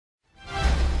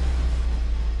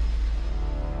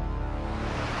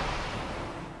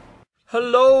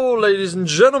Hello ladies and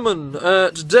gentlemen,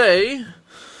 today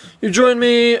you join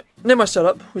me near my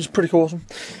setup, which is pretty awesome.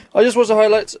 I just watched the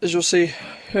highlights, as you'll see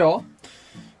here.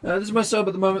 This is my setup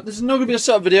at the moment. This is not going to be a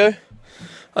setup video.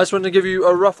 I just wanted to give you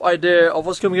a rough idea of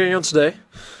what's going to be going on today.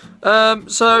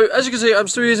 So as you can see, I'm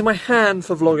still using my hand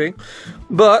for vlogging,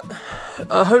 but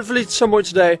hopefully at some point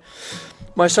today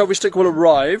my selfie stick will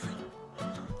arrive.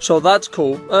 So that's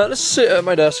cool. Let's sit at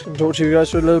my desk and talk to you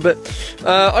guys for a little bit.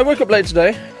 I woke up late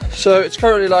today, so it's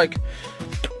currently like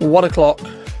 1 o'clock.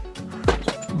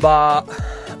 But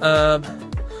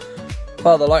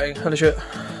oh, the lighting, holy shit.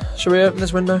 Should we open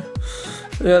this window?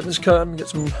 Yeah, open this curtain, get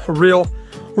some real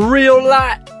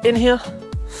light in here.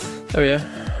 There we go.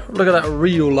 Look at that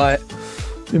real light.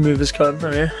 Let me move this curtain.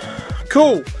 There we go.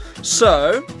 Cool.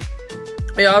 So,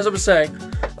 yeah, as I was saying,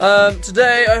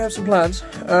 today I have some plans.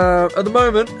 At the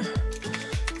moment,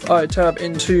 I tab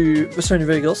into the Sony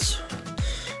Vegas.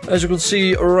 As you can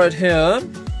see right here,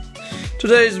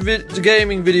 today's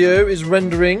gaming video is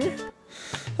rendering.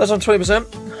 That's on 20%.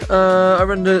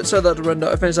 I set that to render.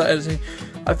 I finished that editing.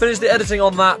 I finished the editing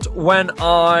on that when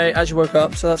I actually woke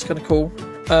up, so that's kind of cool.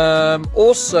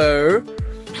 Also,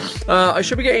 I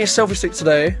should be getting a selfie stick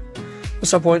today at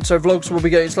some point, so vlogs will be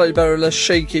getting slightly better and less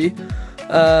shaky.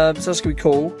 So that's gonna be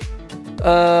cool.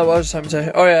 What was I just having to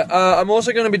say? Oh yeah, I'm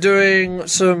also going to be doing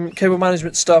some cable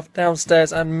management stuff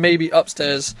downstairs and maybe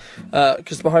upstairs,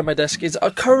 because behind my desk is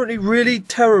currently really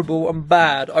terrible and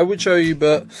bad. I would show you,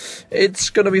 but it's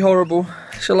going to be horrible.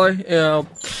 Shall I? Yeah, I'll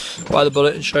buy the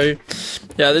bullet and show you.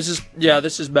 Yeah,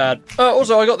 this is bad.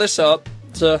 Also, I got this up.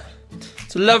 It's a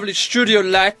lovely studio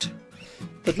light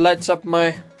that lights up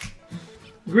my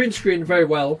green screen very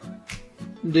well,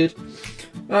 indeed.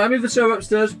 I moved the sofa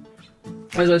upstairs.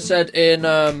 As I said in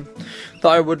that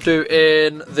I would do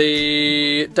in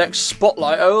the deck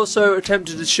spotlight, I also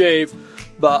attempted to shave,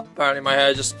 but apparently my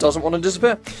hair just doesn't want to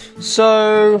disappear.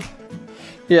 So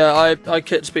yeah, I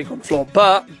can't speak on the floor.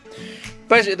 But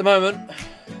basically at the moment,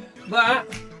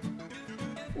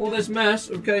 all this mess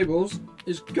of cables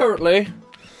is currently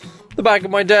the back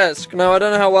of my desk. Now I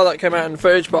don't know how well that came out in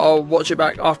footage, but I'll watch it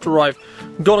back after I've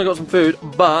gone and got some food.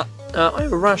 But I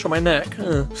have a rash on my neck.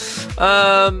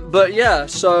 But yeah,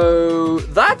 so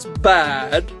that's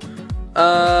bad.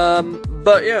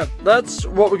 But yeah, that's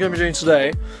what we're going to be doing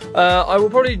today. I will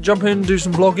probably jump in and do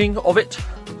some vlogging of it.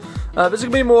 This is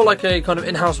going to be more like a kind of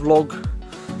in-house vlog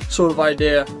sort of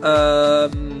idea.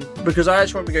 Because I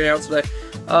actually won't be going out today.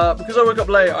 Because I woke up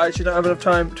late, I actually don't have enough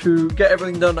time to get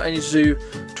everything done that I need to do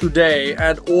today.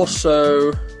 And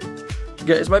also,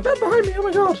 is my bed behind me? Oh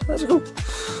my god, that's cool.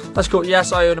 That's cool.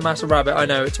 Yes, I own a massive rabbit. I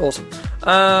know, it's awesome.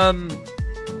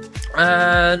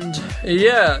 And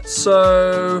yeah,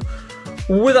 so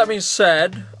with that being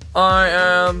said, I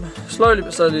am slowly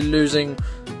but steadily losing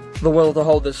the will to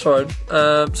hold this phone.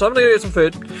 So I'm gonna go get some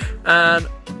food, and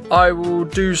I will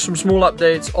do some small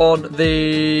updates on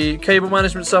the cable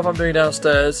management stuff I'm doing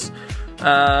downstairs,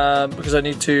 because I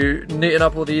need to neaten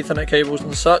up all the Ethernet cables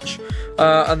and such,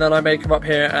 and then I may come up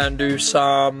here and do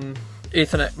some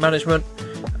Ethernet management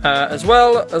as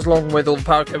well, along with all the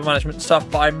power cable management stuff,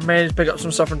 but I may pick up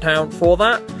some stuff from town for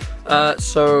that,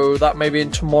 so that may be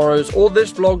in tomorrow's or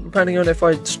this vlog, depending on if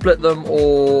I split them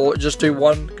or just do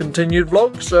one continued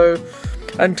vlog. So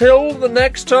until the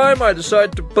next time I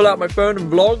decide to pull out my phone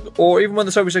and vlog, or even when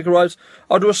the selfie stick arrives,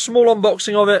 I'll do a small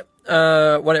unboxing of it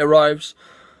when it arrives.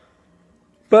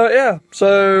 But yeah,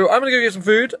 so I'm gonna go get some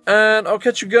food, and I'll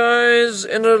catch you guys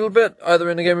in a little bit, either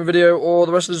in a gaming video or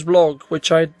the rest of this vlog,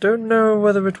 which I don't know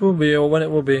whether it will be or when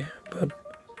it will be, but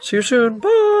see you soon,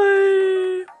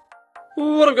 bye!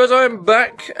 What up guys, I'm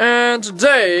back, and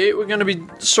today we're gonna be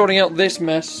sorting out this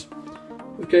mess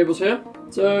with cables here.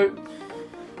 So,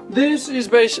 this is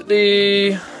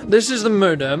basically, this is the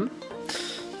modem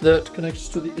that connects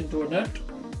to the internet,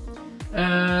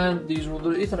 and these are all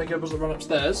the Ethernet cables that run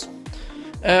upstairs.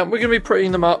 We're going to be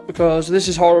putting them up because this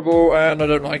is horrible and I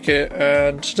don't like it,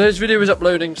 and today's video is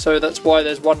uploading, so that's why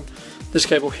there's this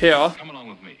cable here. Come along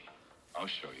with me. I'll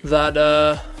show you.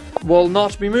 That will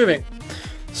not be moving.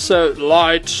 So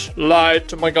light,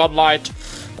 oh my god, light.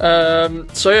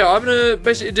 So yeah, I'm going to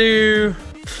basically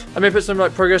I may put some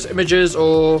like progress images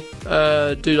or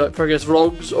do like progress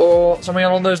vlogs or something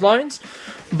along those lines.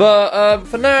 But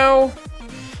for now,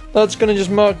 that's going to just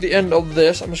mark the end of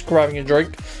this. I'm just grabbing a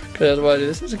drink. That's why I do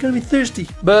this. It's going to be thirsty.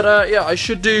 But yeah, I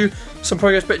should do some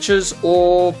progress pictures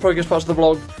or progress parts of the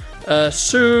vlog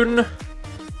soon.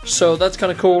 So that's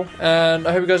kind of cool. And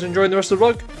I hope you guys are enjoying the rest of the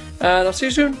vlog. And I'll see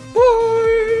you soon.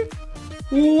 Bye!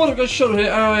 What up guys, Shadow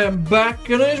here. I am back.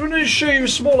 And I just wanted to show you a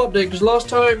small update, because last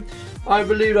time I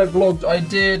believe I vlogged, I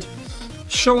did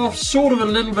show off sort of a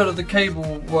little bit of the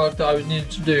cable work that I was needed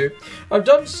to do. I've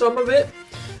done some of it.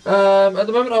 At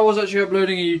the moment I was actually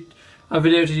uploading a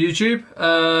video to YouTube,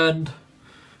 and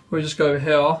we'll just go over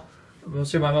here. We'll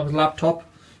see my mum's laptop.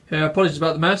 Yeah, apologies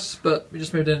about the mess, but we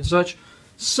just moved in and such.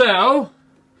 So,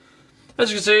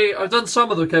 as you can see, I've done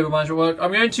some of the cable management work.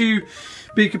 I'm going to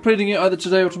be completing it either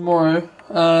today or tomorrow.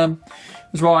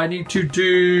 As well, I need to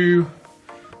do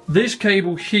this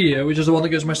cable here, which is the one that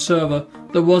goes to my server,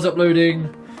 that was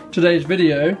uploading today's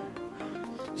video.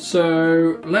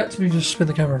 So, let me just spin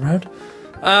the camera around.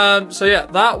 So yeah,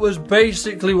 that was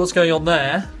basically what's going on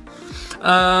there.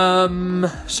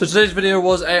 So today's video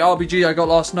was a RBG I got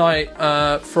last night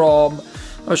from...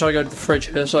 I'm trying to go to the fridge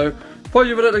here, so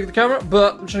apologies if I don't look at the camera,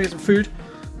 but I'm trying to get some food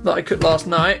that I cooked last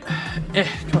night.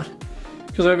 Come on.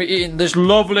 Because I'm going to be eating this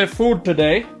lovely food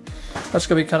today. That's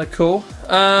going to be kind of cool.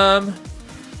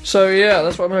 So yeah,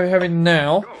 that's what I'm going to be having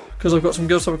now, because I've got some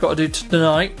good stuff I've got to do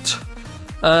tonight.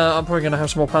 I'm probably going to have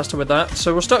some more pasta with that,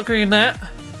 so we'll start cooking that.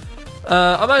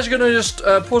 I'm actually going to just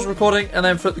pause the recording and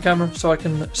then flip the camera so I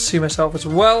can see myself as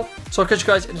well. So I'll catch you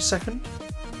guys in a second.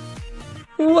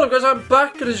 What up guys, I'm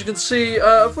back, and as you can see,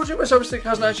 unfortunately my service stick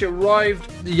hasn't actually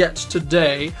arrived yet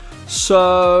today.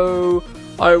 So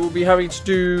I will be having to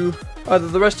do either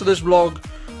the rest of this vlog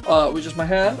with just my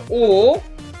hand, or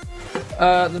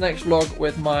the next vlog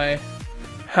with my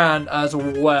hand as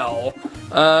well.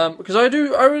 Because I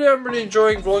really am really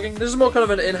enjoying vlogging. This is more kind of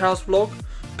an in-house vlog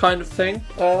kind of thing.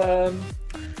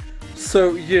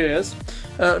 So yes,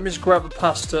 let me just grab the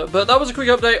pasta. But that was a quick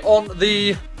update on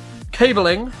the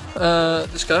cabling.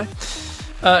 This guy.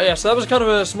 Yeah, so that was kind of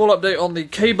a small update on the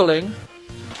cabling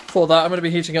for that. I'm going to be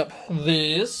heating up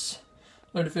these.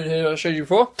 Load of food here I showed you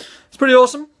before. It's pretty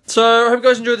awesome. So I hope you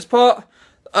guys enjoyed this part.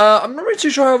 I'm not really too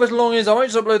sure how this long is. I might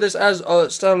just upload this as a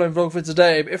standalone vlog for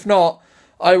today. But if not,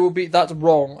 I will be... That's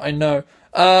wrong, I know.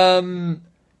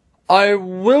 I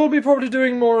will be probably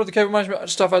doing more of the cable management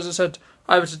stuff, as I said,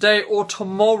 either today or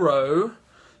tomorrow.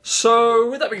 So,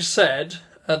 with that being said,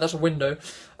 that's a window.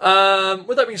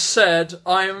 With that being said,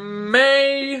 I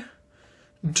may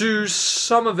do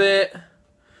some of it.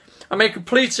 I may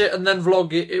complete it and then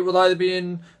vlog it. It will either be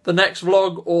in the next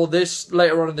vlog or this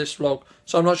later on in this vlog.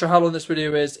 So I'm not sure how long this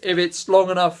video is. If it's long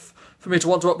enough for me to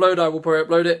want to upload, I will probably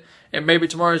upload it. It may be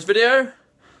tomorrow's video.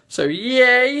 So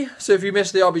yay! So if you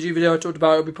missed the RBG video I talked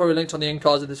about, it'll be probably linked on the end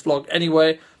cards of this vlog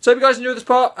anyway. So hope you guys enjoyed this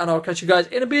part, and I'll catch you guys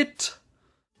in a bit.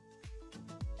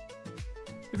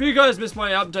 If you guys missed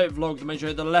my update vlog, then make sure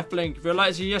you hit the left link. If you'd like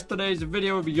to see yesterday's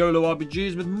video with YOLO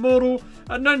RBGs with Mortal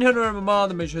and 900 MMR,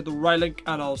 then make sure you hit the right link,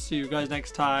 and I'll see you guys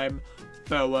next time.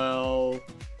 Farewell.